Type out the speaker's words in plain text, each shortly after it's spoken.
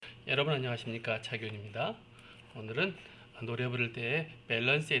여러분 안녕하십니까, 차균입니다. 오늘은 노래 부를 때의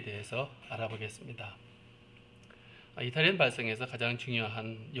밸런스에 대해서 알아보겠습니다. 이탈리안 발성에서 가장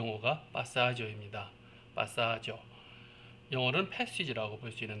중요한 용어가 passaggio입니다. passaggio. 영어로는 passage라고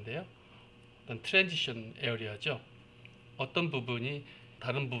볼 수 있는데요. 어떤 트랜지션 에어리어죠. 어떤 부분이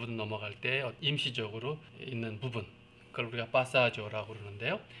다른 부분 넘어갈 때 임시적으로 있는 부분, 그걸 우리가 passaggio라고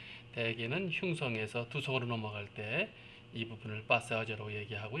그러는데요. 대개는 흉성에서 두성으로 넘어갈 때 이 부분을 passaggio라고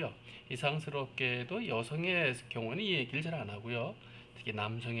얘기하고요. 이상스럽게도 여성의 경우는 이 얘기를 잘 안 하고요. 특히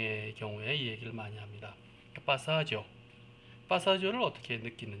남성의 경우에 이 얘기를 많이 합니다. passaggio를 어떻게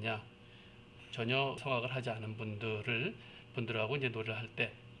느끼느냐? 전혀 성악을 하지 않은 분들하고 이제 노래를 할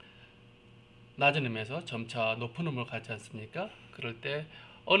때 낮은 음에서 점차 높은 음을 갖지 않습니까? 그럴 때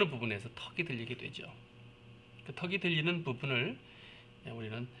어느 부분에서 턱이 들리게 되죠. 그 턱이 들리는 부분을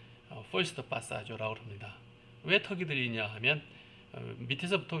우리는 first passaggio라고 합니다. 왜 턱이 들리냐 하면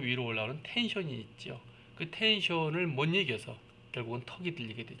밑에서부터 위로 올라오는 텐션이 있죠. 그 텐션을 못 이겨서 결국은 턱이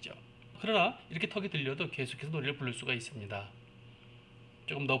들리게 되죠. 그러나 이렇게 턱이 들려도 계속해서 노래를 부를 수가 있습니다.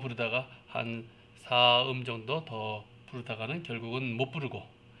 조금 더 부르다가 한 4음 정도 더 부르다가는 결국은 못 부르고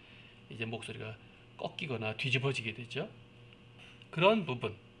이제 목소리가 꺾이거나 뒤집어지게 되죠. 그런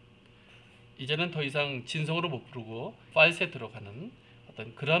부분, 이제는 더 이상 진성으로 못 부르고 팔세트로 가는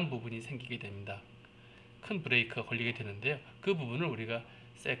어떤 그러한 부분이 생기게 됩니다. 큰 브레이크가 걸리게 되는데요. 그 부분을 우리가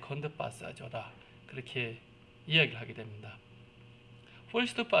세컨드 파사조라 그렇게 이야기를 하게 됩니다.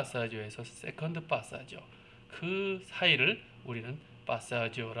 퍼스트 파사조에서 세컨드 파사조, 그 사이를 우리는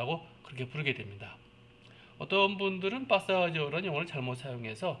파사조라고 그렇게 부르게 됩니다. 어떤 분들은 파사조라는 용어를 잘못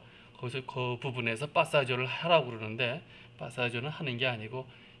사용해서 거기서 그 부분에서 파사조를 하라고 그러는데, 파사조는 하는 게 아니고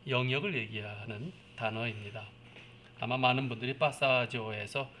영역을 얘기하는 단어입니다. 아마 많은 분들이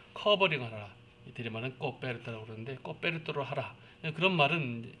파사조에서 커버링을 하라, 이들이 말은 꼬페르토라고 그러는데 꼬페르토로 하라, 그런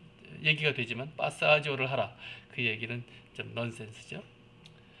말은 얘기가 되지만 파사조를 하라, 그 얘기는 좀 넌센스죠.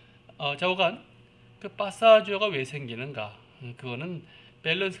 좌우간 그 파사조가 왜 생기는가? 그거는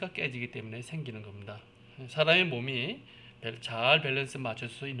밸런스가 깨지기 때문에 생기는 겁니다. 사람의 몸이 잘 밸런스 맞출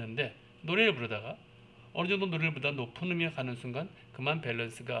수 있는데 노래를 부르다가 어느 정도 노래를 부르다 높은 음이 가는 순간 그만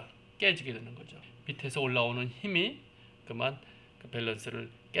밸런스가 깨지게 되는 거죠. 밑에서 올라오는 힘이 그만 그 밸런스를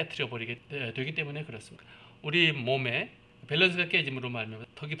깨트려 버리게 되기 때문에 그렇습니다. 우리 몸에 밸런스가 깨짐으로 말미암아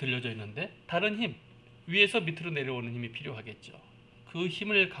턱이 들려져 있는데 다른 힘, 위에서 밑으로 내려오는 힘이 필요하겠죠. 그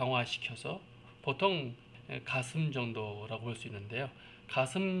힘을 강화시켜서 보통 가슴 정도라고 볼 수 있는데요.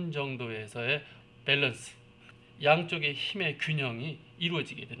 가슴 정도에서의 밸런스, 양쪽의 힘의 균형이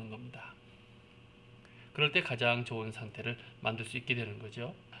이루어지게 되는 겁니다. 그럴 때 가장 좋은 상태를 만들 수 있게 되는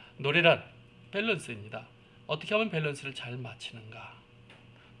거죠. 노래란 밸런스입니다. 어떻게 하면 밸런스를 잘 맞추는가?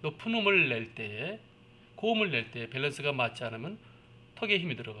 높은 음을 낼 때에, 고음을 낼 때에 밸런스가 맞지 않으면 턱에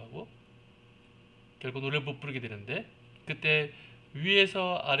힘이 들어가고 결국 노래를 못 부르게 되는데, 그때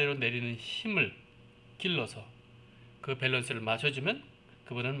위에서 아래로 내리는 힘을 길러서 그 밸런스를 맞춰주면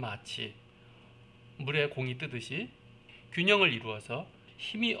그분은 마치 물에 공이 뜨듯이 균형을 이루어서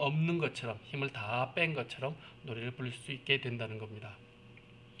힘이 없는 것처럼, 힘을 다 뺀 것처럼 노래를 부를 수 있게 된다는 겁니다.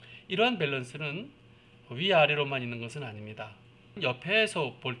 이러한 밸런스는 위아래로만 있는 것은 아닙니다.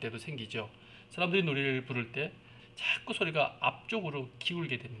 옆에서 볼 때도 생기죠. 사람들이 노래를 부를 때 자꾸 소리가 앞쪽으로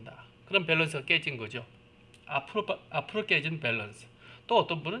기울게 됩니다. 그런 밸런스가 깨진 거죠. 앞으로 깨진 밸런스. 또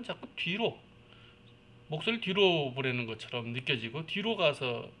어떤 분은 자꾸 뒤로, 목소리를 뒤로 보내는 것처럼 느껴지고 뒤로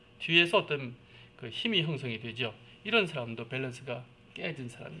가서 뒤에서 어떤 그 힘이 형성이 되죠. 이런 사람도 밸런스가 깨진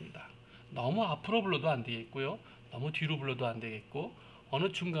사람입니다. 너무 앞으로 불러도 안 되겠고요, 너무 뒤로 불러도 안 되겠고, 어느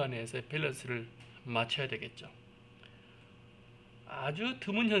중간에서 밸런스를 맞춰야 되겠죠. 아주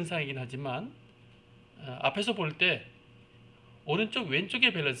드문 현상이긴 하지만 앞에서 볼 때 오른쪽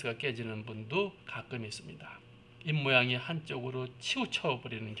왼쪽의 밸런스가 깨지는 분도 가끔 있습니다. 입모양이 한쪽으로 치우쳐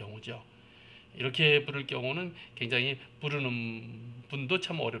버리는 경우죠. 이렇게 부를 경우는 굉장히 부르는 분도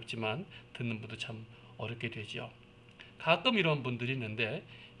참 어렵지만 듣는 분도 참 어렵게 되죠. 가끔 이런 분들이 있는데,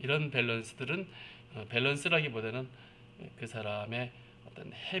 이런 밸런스들은 밸런스라기보다는 그 사람의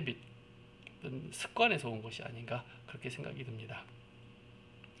어떤 헤빗, 어떤 습관에서 온 것이 아닌가 그렇게 생각이 듭니다.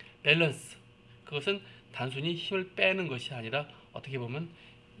 밸런스, 그것은 단순히 힘을 빼는 것이 아니라 어떻게 보면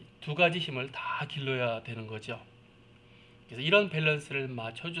두 가지 힘을 다 길러야 되는 거죠. 그래서 이런 밸런스를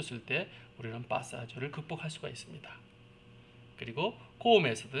맞춰줬을 때 우리는 파사조를 극복할 수가 있습니다. 그리고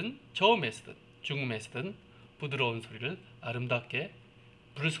고음에서든 저음에서든 중음에서든 부드러운 소리를 아름답게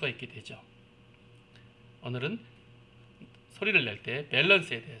부를 수가 있게 되죠. 오늘은 소리를 낼 때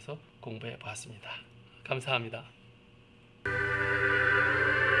밸런스에 대해서 공부해 보았습니다. 감사합니다.